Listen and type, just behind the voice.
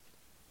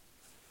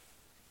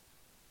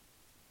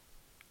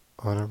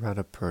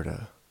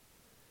Anuradhapura,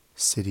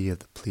 city of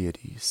the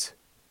Pleiades,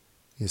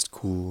 is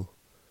cool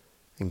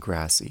and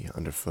grassy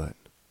underfoot.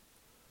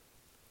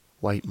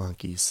 White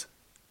monkeys,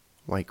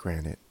 white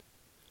granite,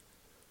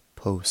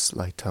 posts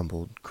lie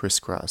tumbled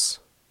crisscross,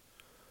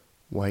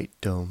 white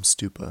dome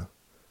stupa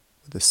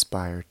with a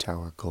spire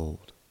tower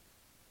gold.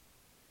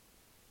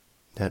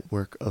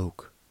 Network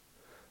oak,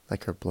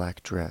 like her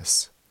black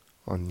dress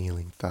on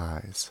kneeling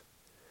thighs,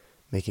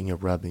 making a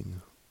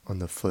rubbing on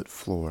the foot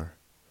floor,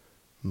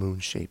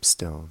 moon-shaped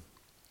stone.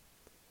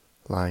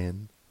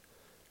 Lion,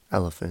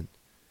 elephant,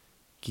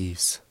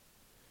 geese,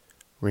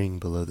 ring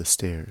below the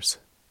stairs.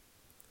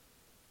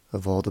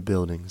 Of all the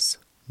buildings,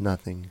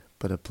 nothing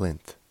but a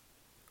plinth.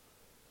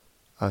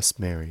 Us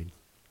married,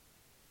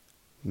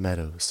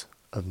 meadows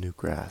of new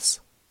grass.